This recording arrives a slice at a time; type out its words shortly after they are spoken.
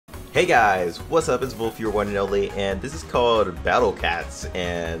Hey guys, what's up? It's Volf, your one and only, and this is called Battle Cats,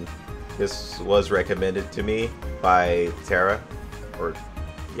 and this was recommended to me by Tara, or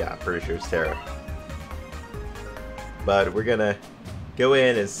yeah, pretty sure it's Tara. But we're gonna go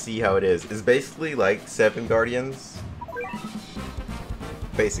in and see how it is. It's basically like Seven Guardians,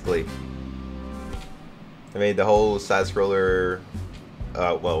 basically. I mean, the whole side scroller.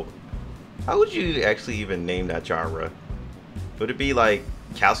 Well, how would you actually even name that genre? Would it be like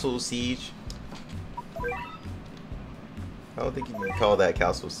Castle Siege? I don't think you can call that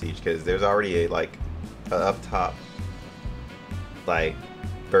Castle Siege because there's already a up top like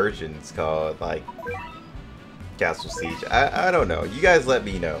versions called like Castle Siege. I don't know. You guys let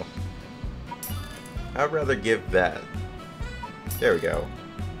me know. I'd rather give that. There we go.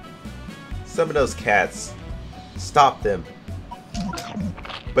 Some of those cats, stop them.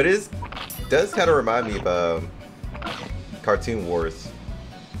 But it does kind of remind me of Cartoon Wars,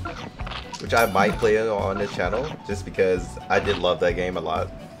 which I might play on this channel just because I did love that game a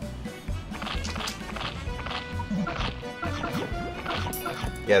lot.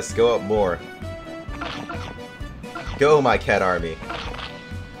 Yes, go up more. Go, my cat army.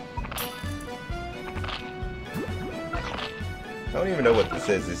 I don't even know what this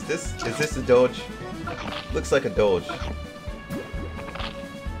is. Is this a Doge? Looks like a Doge.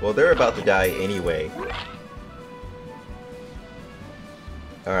 Well, they're about to die anyway.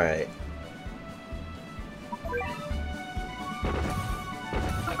 Alright.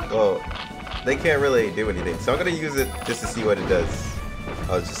 Well, they can't really do anything, so I'm gonna use it just to see what it does.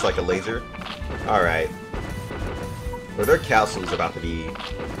 Oh, it's just like a laser? Alright. Well, their castle is about to be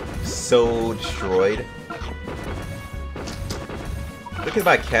so destroyed. Look at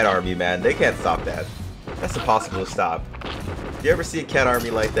my cat army, man. They can't stop that. That's impossible to stop. If you ever see a cat army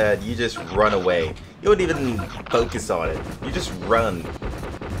like that, you just run away. You don't even focus on it. You just run.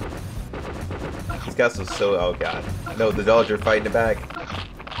 These guys are so... oh god. No, the dogs are fighting it back.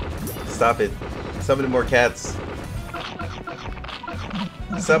 Stop it. Summon more cats.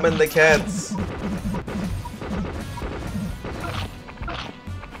 Summon the cats.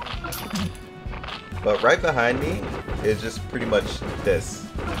 But right behind me is just pretty much this.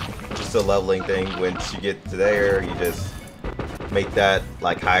 Just a leveling thing. Once you get to there, you just make that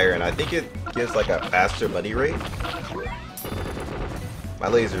like higher, and I think it gives like a faster money rate. My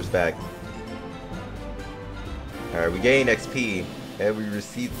laser's back. Alright, we gain XP and we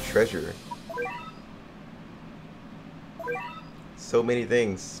receive treasure. So many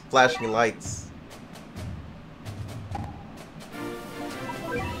things. Flashing lights.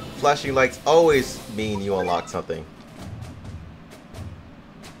 Flashing lights always mean you unlock something.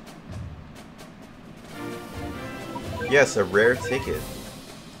 Yes, a rare ticket.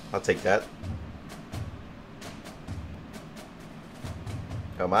 I'll take that.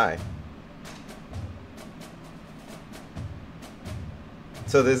 Oh my.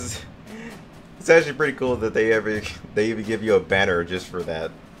 So this is, it's actually pretty cool that they even give you a banner just for that.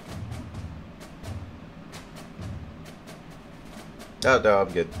 Oh no, I'm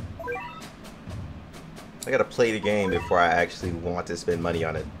good. I gotta play the game before I actually want to spend money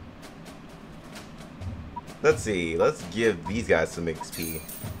on it. Let's see, let's give these guys some XP.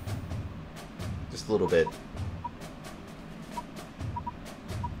 Just a little bit.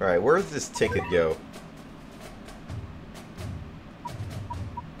 Alright, where does this ticket go?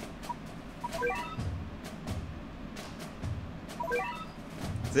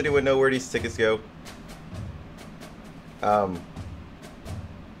 Does anyone know where these tickets go?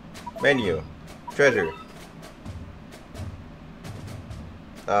 Menu. Treasure.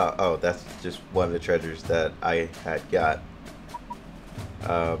 Oh, that's just one of the treasures that I had got.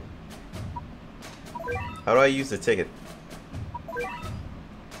 How do I use the ticket?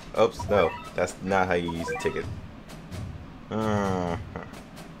 Oops, no. That's not how you use the ticket. There's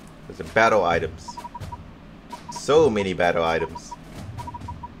the battle items. So many battle items.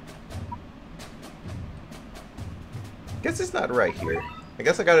 Guess it's not right here. I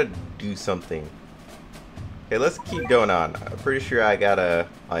guess I gotta do something. Okay, let's keep going on. I'm pretty sure I gotta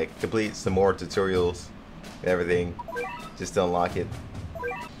like complete some more tutorials and everything just to unlock it.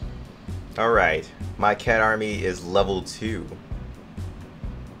 Alright, my cat army is level 2.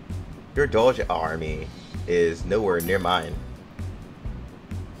 Your Doge army is nowhere near mine.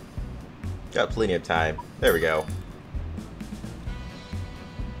 Got plenty of time. There we go.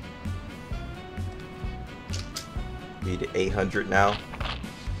 Need 800 now.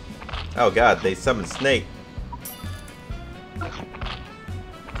 Oh god, they summoned Snake.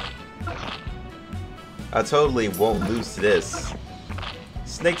 I totally won't lose to this.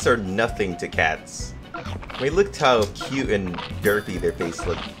 Snakes are nothing to cats. I mean, look how cute and derpy their face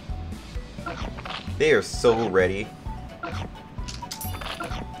look. They are so ready.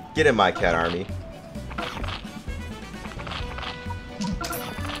 Get in my cat army.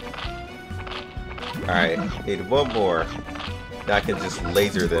 Alright, need one more. Now I can just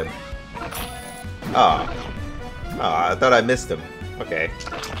laser them. Ah. Oh. I thought I missed them. Okay.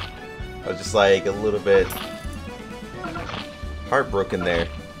 I was just like a little bit heartbroken there.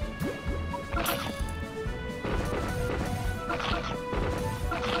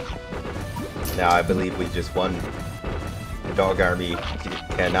 Now I believe we just won. The dog army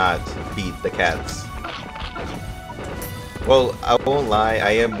cannot beat the cats. Well, I won't lie,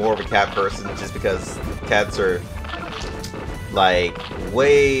 I am more of a cat person just because cats are like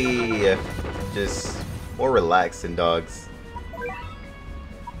way just more relaxed than dogs.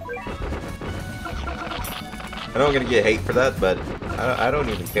 I know I'm gonna get hate for that, but I don't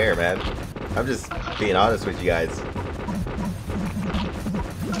even care, man. I'm just being honest with you guys.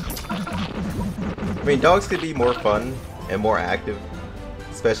 I mean, dogs could be more fun and more active,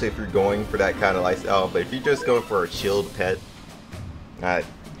 especially if you're going for that kind of lifestyle, but if you're just going for a chilled pet,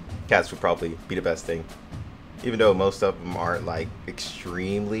 cats would probably be the best thing. Even though most of them aren't like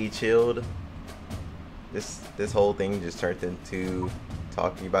extremely chilled, this whole thing just turned into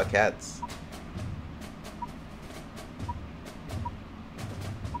talking about cats.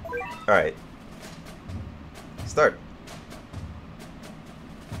 Alright. Start.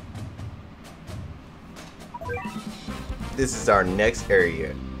 This is our next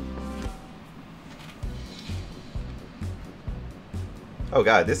area. Oh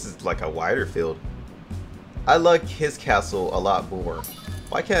god, this is like a wider field. I like his castle a lot more.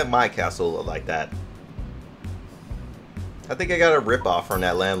 Why can't my castle look like that? I think I got a rip-off from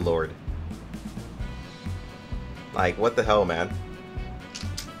that landlord. Like, what the hell, man?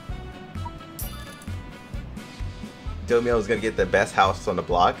 Told me I was gonna get the best house on the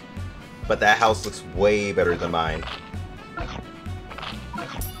block, but that house looks way better than mine.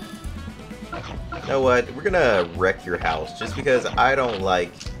 You know what? We're gonna wreck your house just because I don't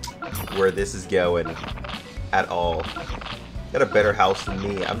like where this is going at all. Got a better house than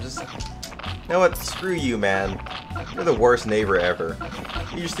me. I'm just... You know what? Screw you, man. You're the worst neighbor ever.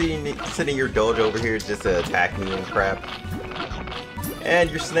 You're sitting your doge over here just to attack me and crap. And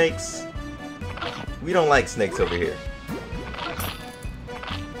your snakes. We don't like snakes over here.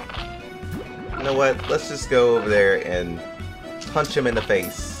 You know what? Let's just go over there and punch him in the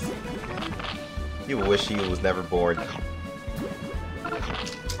face. He will wish he was never born.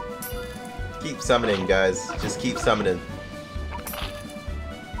 Keep summoning, guys. Just keep summoning.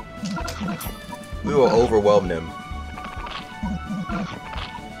 We will overwhelm them.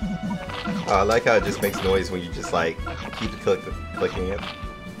 I like how it just makes noise when you just like keep clicking it.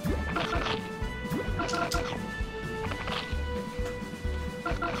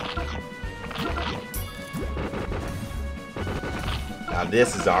 Now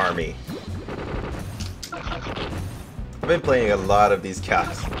this is army. I've been playing a lot of these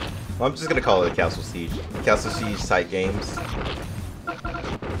castles. Well, I'm just gonna call it a Castle Siege. Castle Siege type games.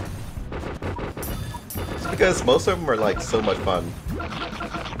 It's because most of them are like so much fun.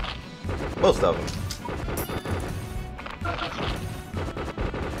 Most of them.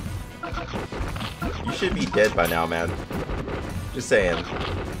 You should be dead by now, man. Just saying.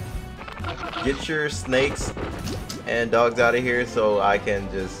 Get your snakes and dogs out of here so I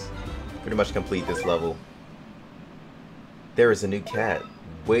can just pretty much complete this level. There is a new cat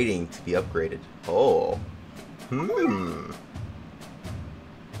waiting to be upgraded. Oh.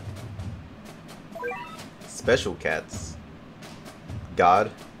 Special cats.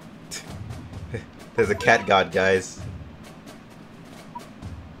 God. There's a cat god, guys.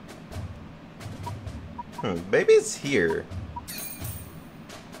 Maybe it's here.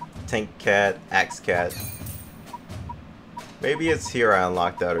 Tank cat, axe cat. Maybe it's here I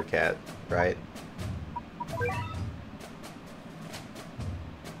unlocked the other cat, right?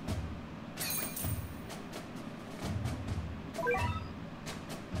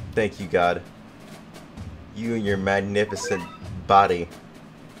 Thank you, God. You and your magnificent body.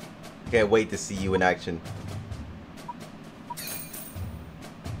 Can't wait to see you in action.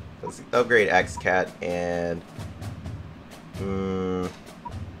 Let's upgrade Axe Cat and... who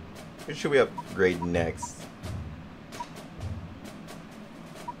should we upgrade next?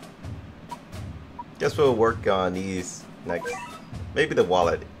 Guess we'll work on these next. Maybe the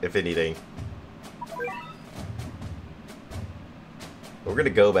wallet, if anything. We're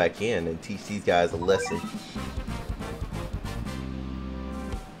gonna go back in and teach these guys a lesson.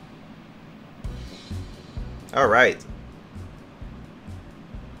 Alright.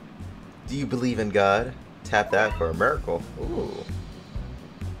 Do you believe in God? Tap that for a miracle. Ooh.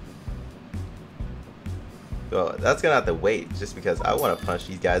 Well, that's gonna have to wait just because I want to punch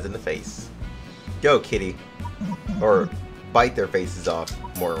these guys in the face. Go, kitty. Or bite their faces off.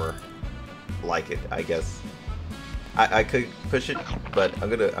 More like it, I guess. I could push it, but I'm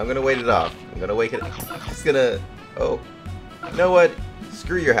gonna wait it off. I'm gonna wait it. Just gonna. Oh, you know what?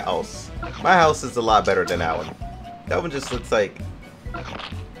 Screw your house. My house is a lot better than that one. That one just looks like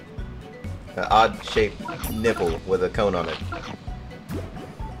an odd-shaped nipple with a cone on it.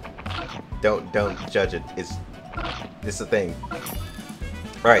 Don't judge it. It's a thing.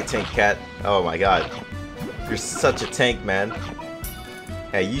 All right, Tank Cat. Oh my God, you're such a tank, man.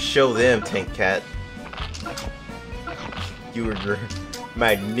 Hey, you show them, Tank Cat. Your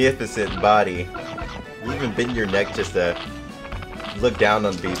magnificent body. You even bend your neck just to look down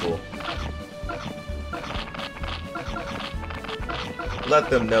on people. Let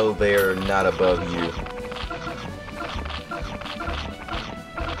them know they're not above you.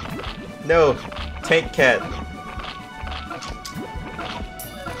 No, Tank Cat.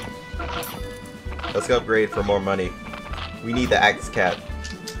 Let's go upgrade for more money. We need the Axe Cat.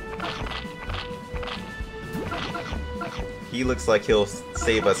 He looks like he'll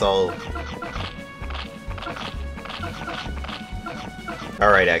save us all.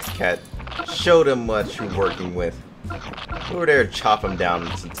 Alright, Axe Cat. Show them what you're working with. Over there, chop him down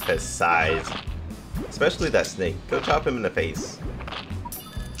to his size. Especially that snake. Go chop him in the face.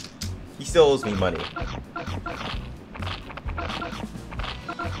 He still owes me money.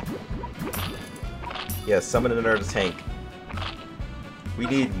 Yeah, summon another tank. We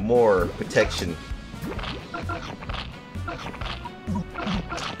need more protection.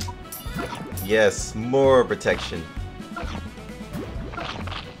 Yes, more protection.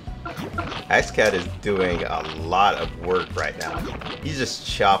 Axe Cat is doing a lot of work right now. He's just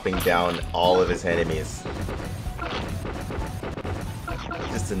chopping down all of his enemies.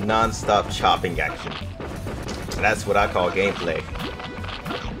 Just a non-stop chopping action. And that's what I call gameplay.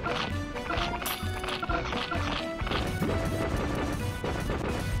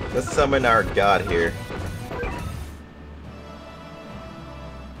 Let's summon our god here.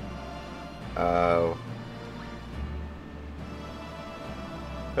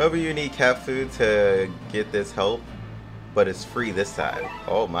 Maybe you need cat food to get this help, but it's free this time.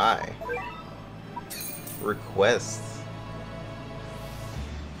 Oh my. Requests.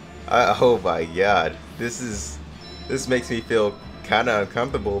 Oh my god. This makes me feel kind of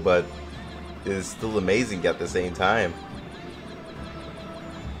uncomfortable, but is still amazing at the same time.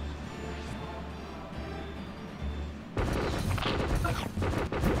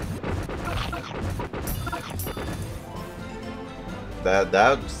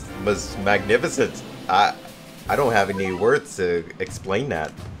 That was magnificent. I don't have any words to explain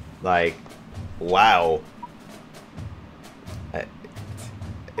that. Like, wow.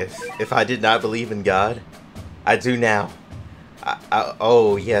 If I did not believe in God, I do now.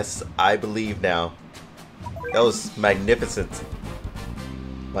 Oh yes, I believe now. That was magnificent.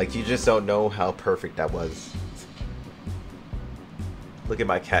 Like, you just don't know how perfect that was. Look at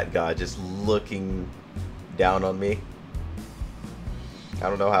my cat god just looking down on me. I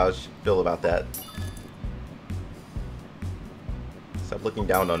don't know how I should feel about that. Stop looking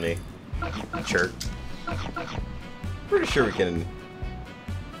down on me, jerk. Pretty sure we can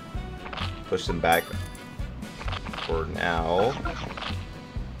push them back for now.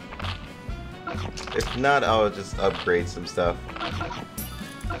 If not, I'll just upgrade some stuff.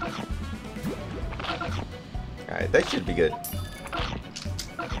 Alright, that should be good.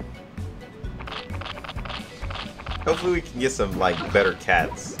 Hopefully we can get some, like, better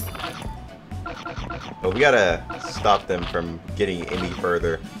cats. But we gotta stop them from getting any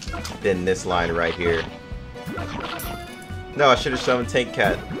further than this line right here. No, I should have summoned Tank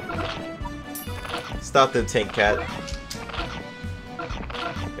Cat. Stop them, Tank Cat.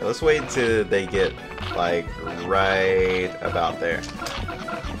 Okay, let's wait until they get, like, right about there.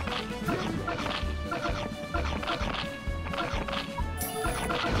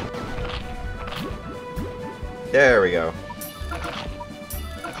 There we go.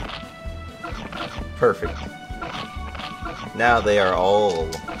 Perfect. Now they are all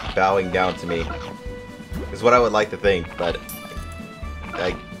bowing down to me. Is what I would like to think, but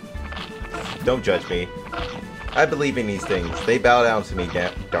don't judge me. I believe in these things. They bow down to me,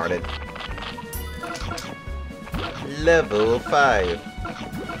 darn it. Level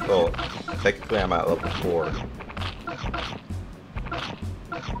 5. Well, technically I'm at level 4.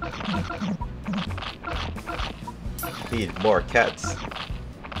 Need more cats.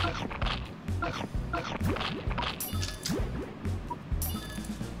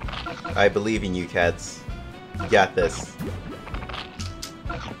 I believe in you, cats. You got this.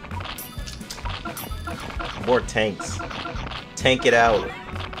 More tanks. Tank it out.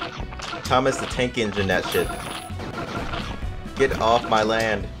 Thomas the Tank Engine, that shit. Get off my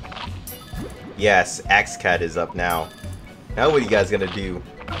land. Yes, Axe Cat is up now. Now what are you guys gonna do?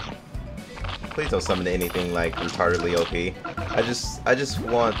 Please don't summon anything like retardedly OP. I just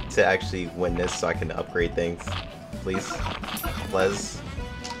want to actually win this so I can upgrade things. Please. Please.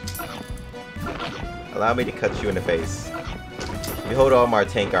 Allow me to cut you in the face. Behold all my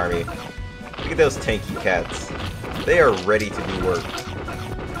tank army. Look at those tanky cats. They are ready to do work.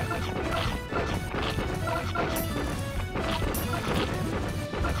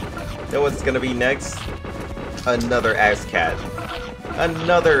 You know what's gonna be next? Another Axe Cat.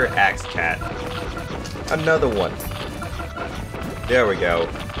 Another Axe Cat. Another one. There we go.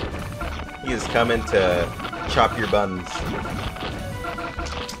 He is coming to chop your buns.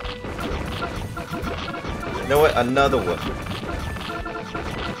 You know what? Another one.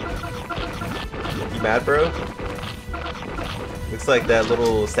 You mad, bro? Looks like that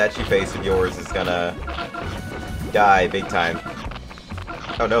little statue face of yours is gonna die big time.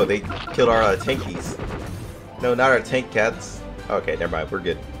 Oh no, they killed our tankies. No, not our tank cats. Okay, never mind, we're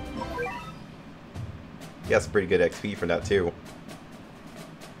good. Got some pretty good XP from that too.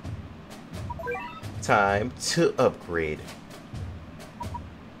 Time to upgrade.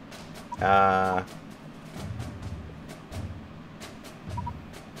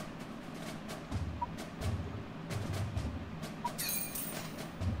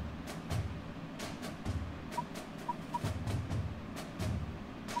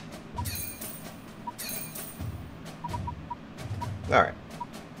 Alright.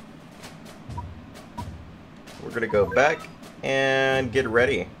 We're gonna go back and get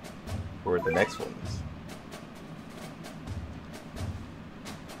ready for the next ones.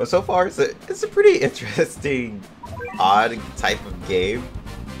 But so far, it's a pretty interesting, odd type of game.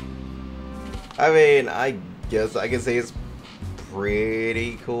 I mean, I guess I can say it's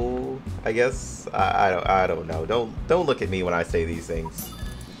pretty cool. I guess I don't know. Don't look at me when I say these things.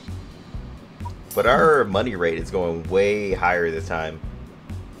 But our money rate is going way higher this time,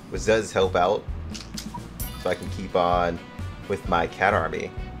 which does help out, so I can keep on with my cat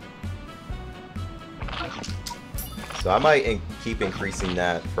army. So I might keep increasing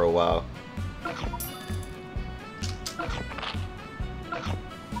that for a while.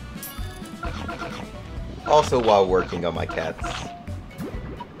 Also while working on my cats.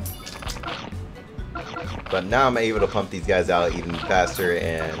 But now I'm able to pump these guys out even faster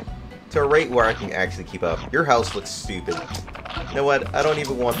and to a rate where I can actually keep up. Your house looks stupid. You know what? I don't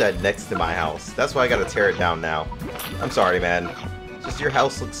even want that next to my house. That's why I gotta tear it down now. I'm sorry, man. Just your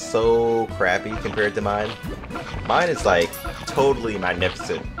house looks so crappy compared to mine. Mine is like totally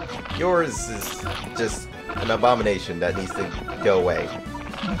magnificent. Yours is just an abomination that needs to go away.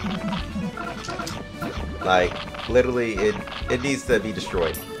 Like, literally, it needs to be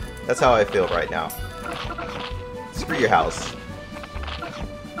destroyed. That's how I feel right now. Screw your house.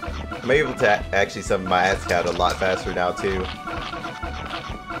 I'm able to actually summon my Axe Cat a lot faster now, too.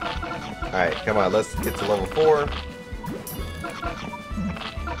 Alright, come on, let's get to level 4.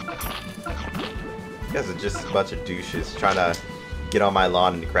 You guys are just a bunch of douches trying to get on my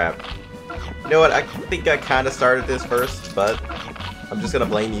lawn and crap. You know what, I think I kind of started this first, but I'm just going to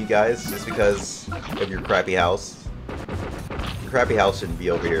blame you guys just because of your crappy house. Your crappy house shouldn't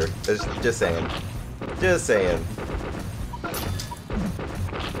be over here. Just saying. Just saying.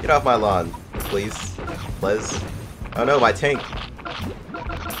 Get off my lawn, please. Please. Oh no, my tank.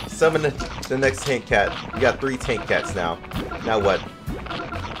 Summon the next tank cat. You got 3 tank cats now. Now what?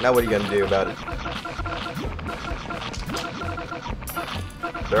 Now what are you gonna do about it?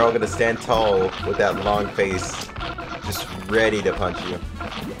 They're all gonna stand tall with that long face, just ready to punch you.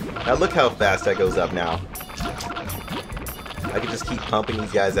 Now look how fast that goes up now. I can just keep pumping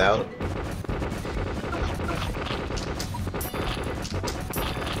these guys out.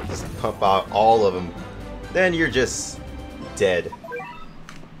 Pump out all of them, then you're just dead.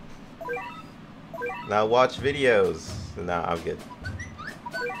 Now watch videos. Nah, I'm good.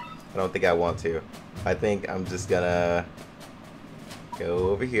 I don't think I want to. I think I'm just gonna go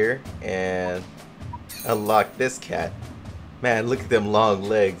over here and unlock this cat. Man, look at them long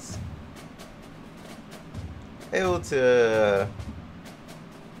legs. Able to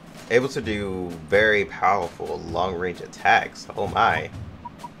do very powerful long-range attacks. Oh my.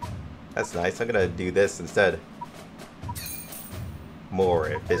 That's nice. I'm gonna do this instead. More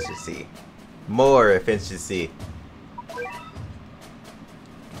efficiency. More efficiency.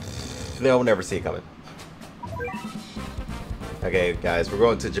 They'll never see it coming. Okay, guys, we're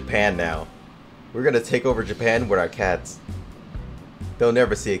going to Japan now. We're gonna take over Japan with our cats. They'll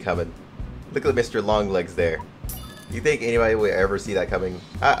never see it coming. Look at Mr. Longlegs there. You think anybody would ever see that coming?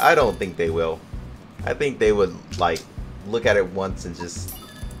 I don't think they will. I think they would, like, look at it once and just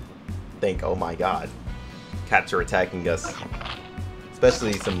think, oh my god, cats are attacking us.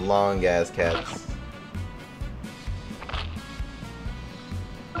 Especially some long-ass cats.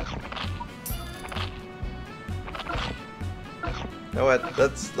 You know what?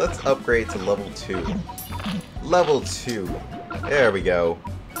 Let's upgrade to level 2. Level 2. There we go.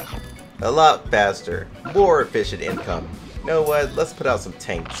 A lot faster. More efficient income. You know what? Let's put out some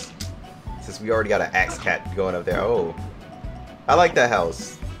tanks. Since we already got an axe cat going up there. Oh. I like that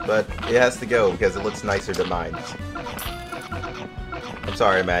house. But it has to go because it looks nicer than mine. I'm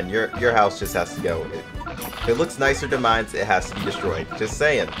sorry, man. Your house just has to go. If it looks nicer than mine, it has to be destroyed. Just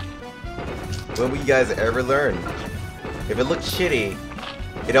saying. When will you guys ever learn? If it looks shitty,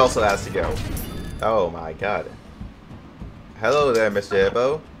 it also has to go. Oh my god. Hello there, Mr.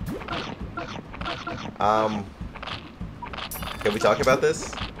 Hippo. Can we talk about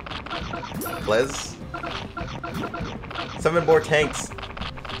this? Please? Summon more tanks.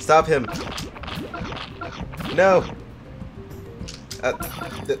 Stop him. No.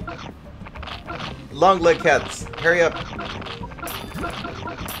 Long leg cats, hurry up.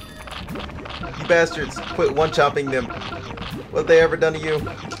 You bastards, quit one-chopping them. What have they ever done to you?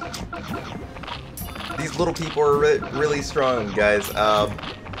 These little people are really strong, guys.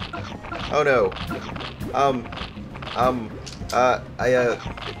 Oh no.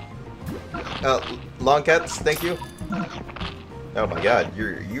 Long cats, thank you. Oh my god,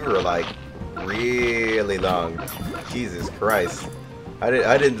 you were like really long. Jesus Christ. I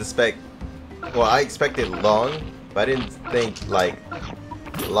didn't expect, well, I expected long, but I didn't think like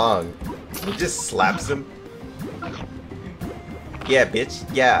long. He just slaps him. Yeah, bitch.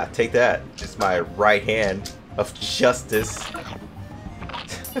 Yeah, take that. Just my right hand of justice.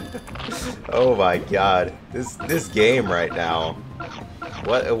 Oh my god. This game right now.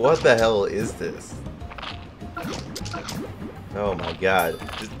 What the hell is this? Oh my god.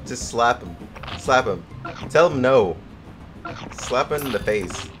 Just slap him. Slap him. Tell him no. Slap him in the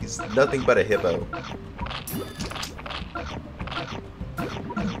face. He's nothing but a hippo.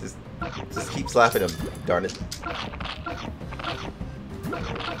 Just keep slapping him, darn it.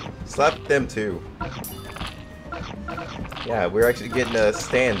 Slap them too. Yeah, we're actually getting a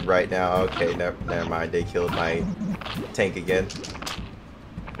stand right now. Okay, never mind. They killed my tank again.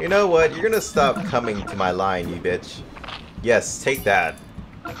 You know what? You're gonna stop coming to my line, you bitch. Yes, take that.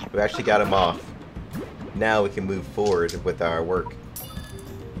 We actually got him off. Now we can move forward with our work.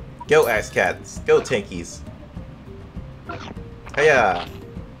 Go, axe cats. Go, tankies. Hiya!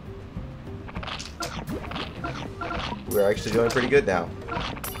 We're actually doing pretty good now.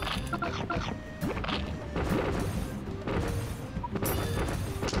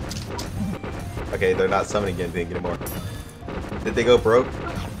 Okay, they're not summoning anything anymore. Did they go broke?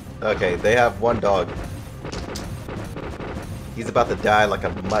 Okay, they have one dog. He's about to die like a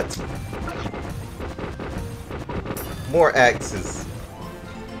mutt. More axes.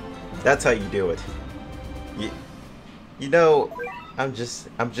 That's how you do it. You know, I'm just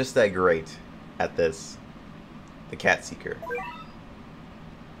that great at this. The Cat Seeker.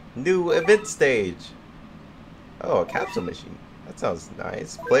 New event stage. Oh, a capsule machine. That sounds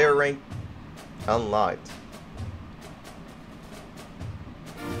nice. Player rank unlocked.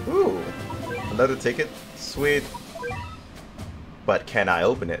 Ooh, another ticket. Sweet. But can I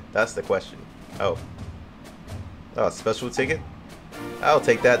open it? That's the question. Oh. Oh, special ticket? I'll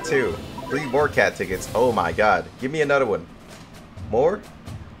take that too. 3 more cat tickets. Oh my god. Give me another one. More?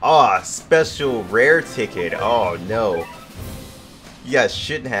 Oh, special rare ticket. Oh no. You guys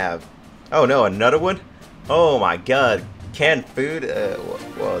shouldn't have. Oh no, another one? Oh my god. Canned food?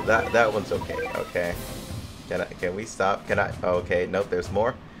 Well, that one's okay. Okay. Can we stop? Can I? Oh, okay. Nope, there's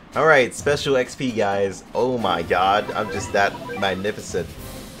more. Alright, special XP, guys. Oh my god. I'm just that magnificent.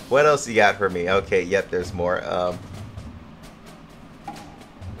 What else you got for me? Okay, yep, there's more.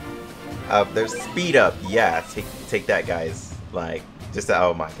 There's speed up. Yeah, take that, guys. Like, just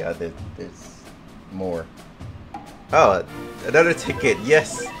oh my god, there's more. Oh, another ticket.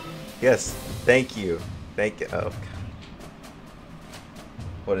 Yes, yes. Thank you. Thank you. Oh god.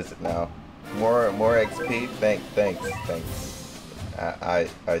 What is it now? More XP. Thanks. I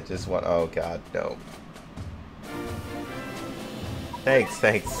just want. Oh god, no. Thanks,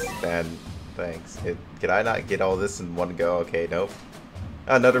 man. Thanks. Can I not get all this in one go? Okay, nope.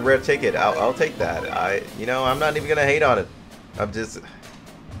 Another rare ticket. I'll take that. You know, I'm not even gonna hate on it. I'm just,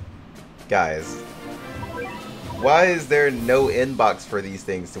 guys. Why is there no inbox for these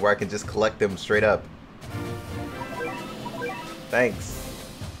things to where I can just collect them straight up? Thanks.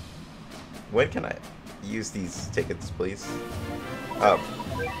 When can I use these tickets, please? Oh.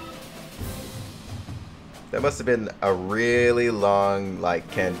 That must have been a really long, like,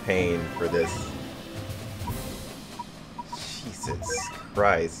 campaign for this. Jesus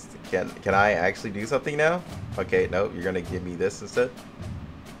Christ. Can I actually do something now? Okay, no, you're gonna give me this instead?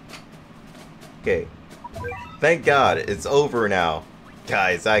 Okay. Thank God, it's over now.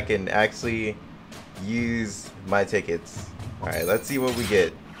 Guys, I can actually use my tickets. Alright, let's see what we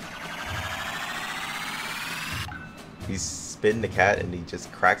get. You spin the cat and he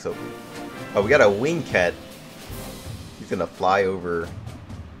just cracks open. Oh, we got a wing cat. He's gonna fly over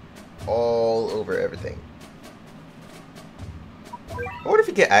all over everything. I wonder if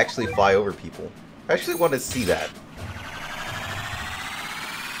he can actually fly over people. I actually want to see that.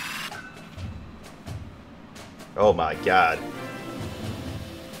 Oh my god.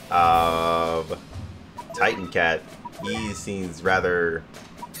 Titan Cat. He seems rather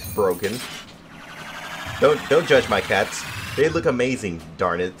broken. Don't judge my cats. They look amazing,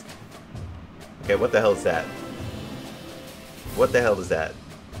 darn it. Okay, what the hell is that? What the hell is that?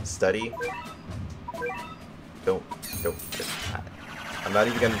 Study? Don't. I'm not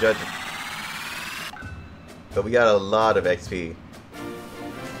even gonna judge it. But we got a lot of XP.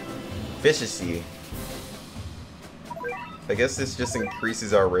 Efficiency. I guess this just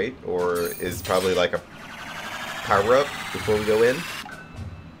increases our rate, or is probably like a power-up before we go in.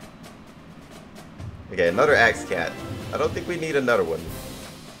 Okay, another Axe Cat. I don't think we need another one.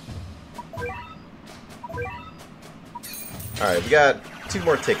 Alright, we got 2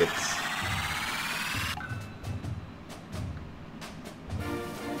 more tickets.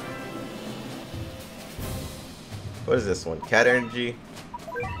 What is this one? Cat Energy?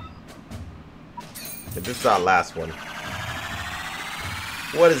 And this is our last one.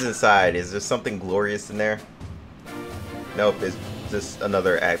 What is inside? Is there something glorious in there? Nope, it's just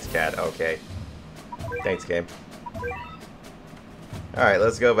another Axe Cat. Okay. Thanks, game. Alright,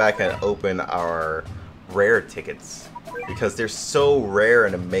 let's go back and open our rare tickets. Because they're so rare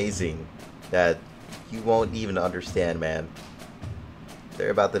and amazing that you won't even understand, man. They're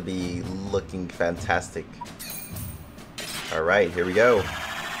about to be looking fantastic. Alright, here we go.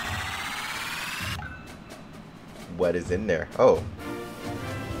 What is in there? Oh.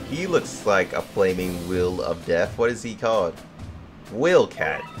 He looks like a flaming wheel of death. What is he called? Wheel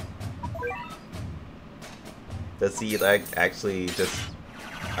Cat. Does he like actually just...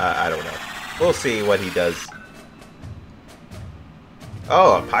 I don't know. We'll see what he does.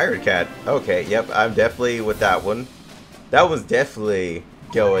 Oh, a Pirate Cat. Okay, yep, I'm definitely with that one. That one's definitely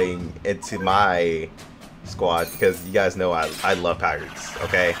going into my squad because you guys know I love pirates,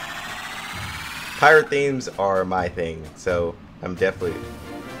 okay? Pirate themes are my thing, so I'm definitely...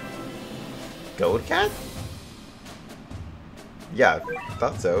 Gold Cat? Yeah, I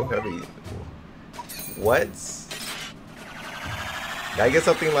thought so. I mean, what? Did I get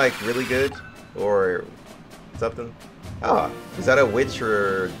something like really good? Or something? Oh, is that a witch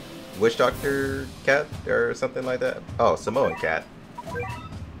or witch doctor cat or something like that? Oh, Samoan cat.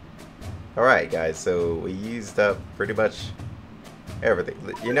 Alright guys, so we used up pretty much everything.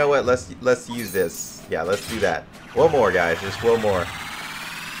 You know what? Let's use this. Yeah, let's do that. One more guys, just one more.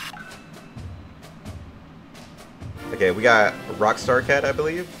 Okay, we got Rockstar Cat, I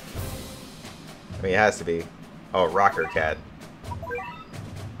believe. I mean, it has to be. Oh, Rocker Cat.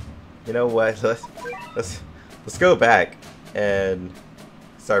 You know what? Let's go back and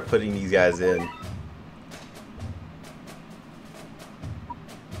start putting these guys in.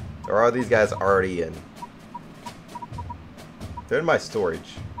 Or are these guys already in? They're in my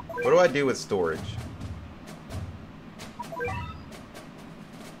storage. What do I do with storage?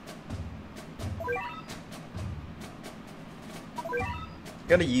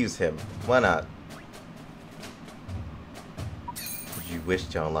 Gonna use him. Why not? Did you wish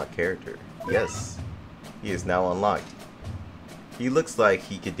to unlock character? Yes. He is now unlocked. He looks like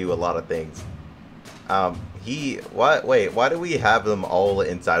he could do a lot of things. Wait, why do we have them all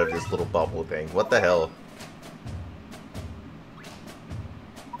inside of this little bubble thing? What the hell?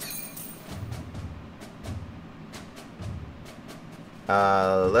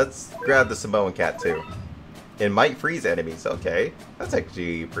 Let's grab the Samoan cat too. It might freeze enemies. Okay, that's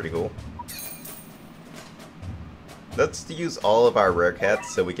actually pretty cool. Let's use all of our rare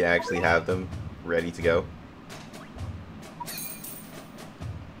cats so we can actually have them ready to go.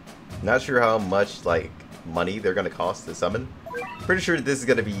 Not sure how much like money they're gonna cost to summon. Pretty sure this is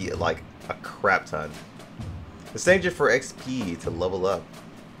gonna be like a crap ton. Exchange it for XP to level up.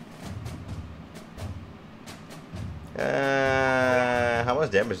 How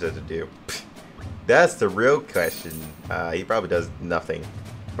much damage does it do? That's the real question. He probably does nothing.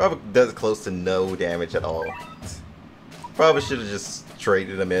 Probably does close to no damage at all. Probably should have just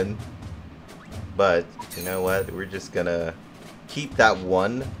traded him in. But, you know what? We're just gonna keep that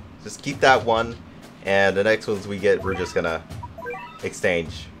one. Just keep that one. And the next ones we get, we're just gonna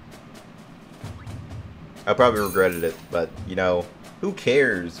exchange. I probably regretted it, but, you know, who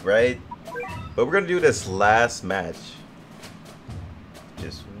cares, right? But we're gonna do this last match.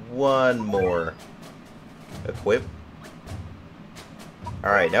 Just one more. Equip.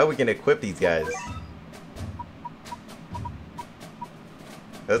 Alright, now we can equip these guys.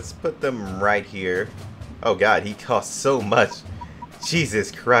 Let's put them right here. Oh god, he costs so much.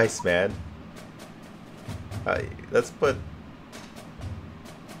 Jesus Christ, man. Let's put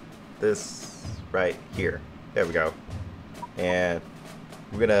this right here. There we go. And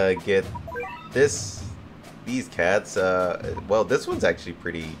we're gonna get these cats. Well, this one's actually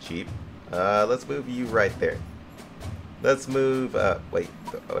pretty cheap. Let's move you right there. Let's move, wait,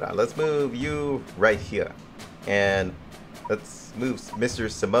 hold on. Let's move you right here. And let's move Mr.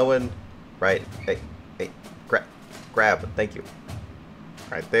 Samoan right, hey, grab, thank you.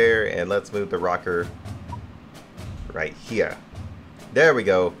 Right there, and let's move the rocker right here. There we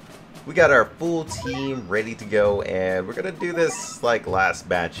go. We got our full team ready to go, and we're gonna do this like last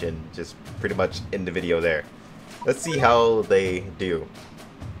match and just pretty much end the video there. Let's see how they do.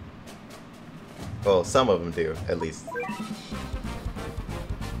 Well, some of them do, at least.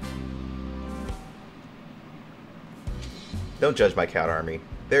 Don't judge my cat army.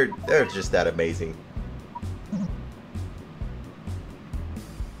 They're just that amazing.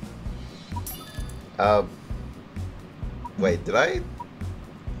 Wait, did I?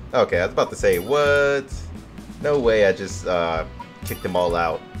 Okay, I was about to say, what? No way, I just kicked them all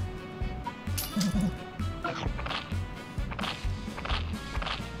out.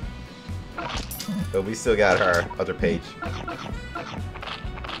 But we still got our other page.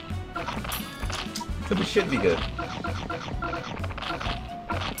 So we should be good.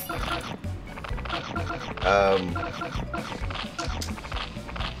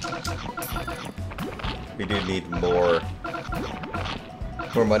 We do need more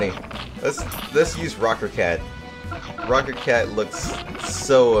money. Let's use Rocker Cat. Rocker Cat looks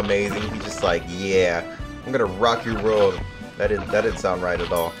so amazing. He's just like, yeah, I'm gonna rock your world. That didn't sound right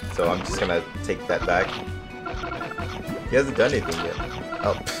at all. So I'm just gonna take that back. He hasn't done anything yet.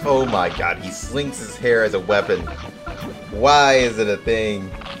 Oh my god, he slings his hair as a weapon. Why is it a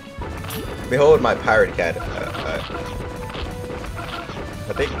thing? Behold my pirate cat.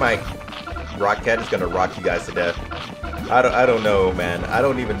 I think my rock cat is gonna rock you guys to death. I don't know, man. I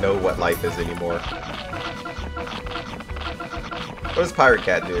don't even know what life is anymore. What does pirate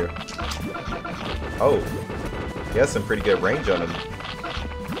cat do? Oh, he has some pretty good range on him.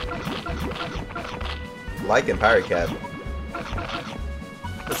 Liking pirate cat.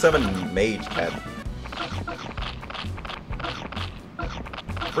 Let's summon mage cat.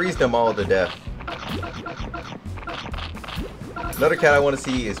 Freeze them all to death. Another cat I want to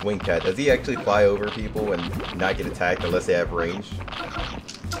see is Wing Cat. Does he actually fly over people and not get attacked unless they have range?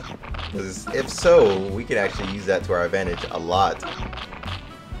 Because if so, we can actually use that to our advantage a lot.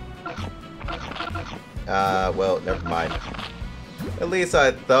 Well, never mind. At least I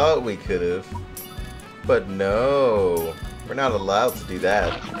thought we could have. But no, we're not allowed to do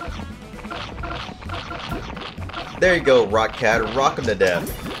that. There you go, Rock Cat. Rock him to death.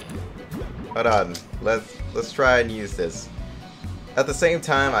 Hold on. Let's try and use this. At the same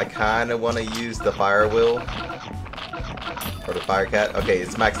time, I kind of want to use the Fire Wheel. Or the Fire Cat. Okay,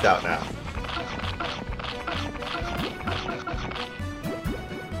 it's maxed out now.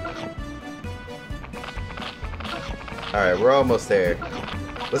 Alright, we're almost there.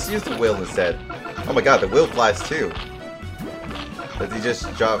 Let's use the wheel instead. Oh my god, the wheel flies too. Does he just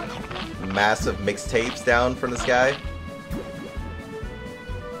drop massive mixtapes down from the sky?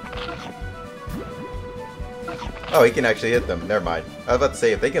 Oh, he can actually hit them. Never mind. I was about to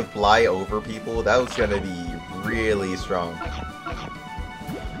say, if they can fly over people, that was going to be really strong.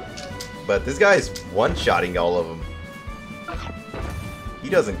 But this guy is one-shotting all of them. He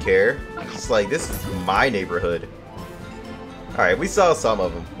doesn't care. He's just like, this is my neighborhood. Alright, we saw some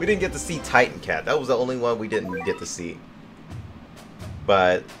of them. We didn't get to see Titan Cat. That was the only one we didn't get to see.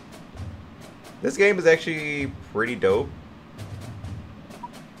 But this game is actually pretty dope.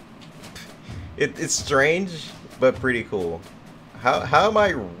 It's strange, but pretty cool. How am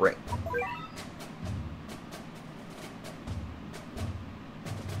I ranked?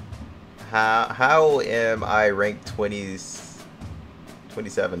 How am I ranked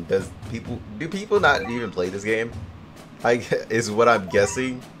 27? Do people not even play this game? Is what I'm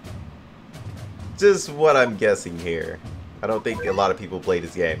guessing. Just what I'm guessing here. I don't think a lot of people play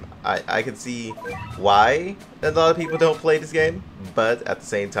this game. I can see why a lot of people don't play this game, but at the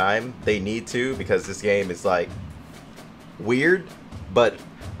same time, they need to, because this game is like weird, but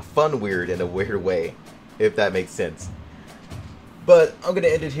fun weird in a weird way, if that makes sense. But I'm gonna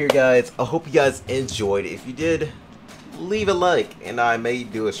end it here, guys. I hope you guys enjoyed. If you did, leave a like, and I may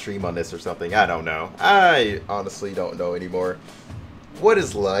do a stream on this or something. I don't know. I honestly don't know anymore. What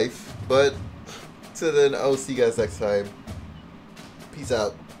is life? But till then, I'll see you guys next time. Peace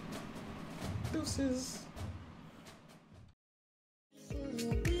out. Deuces.